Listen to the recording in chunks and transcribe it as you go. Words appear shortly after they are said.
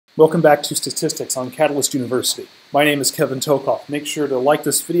Welcome back to Statistics on Catalyst University. My name is Kevin Tokoph. Make sure to like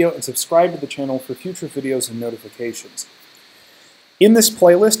this video and subscribe to the channel for future videos and notifications. In this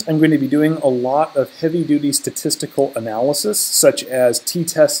playlist, I'm going to be doing a lot of heavy-duty statistical analysis, such as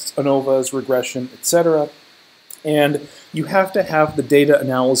t-tests, ANOVAs, regression, etc. And you have to have the data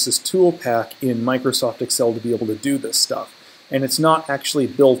analysis Toolpak in Microsoft Excel to be able to do this stuff. And it's not actually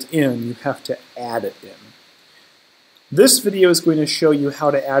built in, you have to add it in. This video is going to show you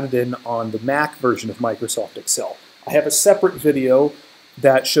how to add it in on the Mac version of Microsoft Excel. I have a separate video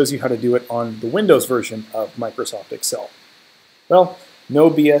that shows you how to do it on the Windows version of Microsoft Excel. Well, no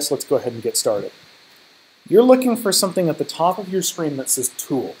BS, let's go ahead and get started. You're looking for something at the top of your screen that says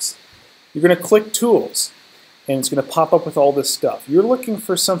Tools. You're going to click Tools, and it's going to pop up with all this stuff. You're looking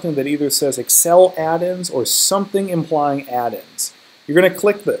for something that either says Excel add-ins or something implying add-ins. You're going to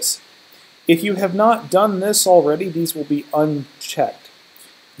click this. If you have not done this already, these will be unchecked.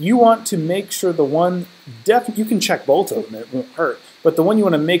 You want to make sure the one, you can check both of them, it won't hurt, but the one you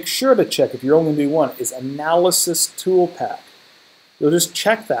want to make sure to check if you're only going to do one is Analysis Toolpak. You'll just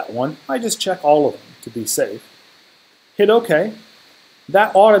check that one. I just check all of them to be safe. Hit OK.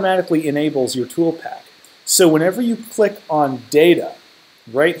 That automatically enables your Toolpak. So whenever you click on Data,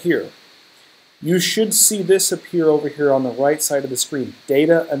 right here, you should see this appear over here on the right side of the screen,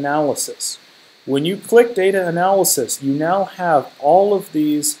 Data Analysis. When you click Data Analysis, you now have all of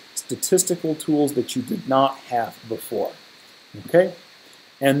these statistical tools that you did not have before. Okay?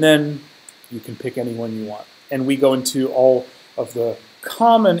 And then you can pick any one you want. And we go into all of the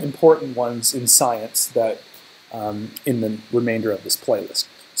common important ones in science that in the remainder of this playlist.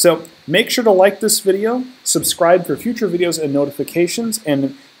 So make sure to like this video, subscribe for future videos and notifications,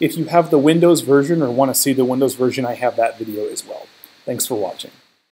 and if you have the Windows version or want to see the Windows version, I have that video as well. Thanks for watching.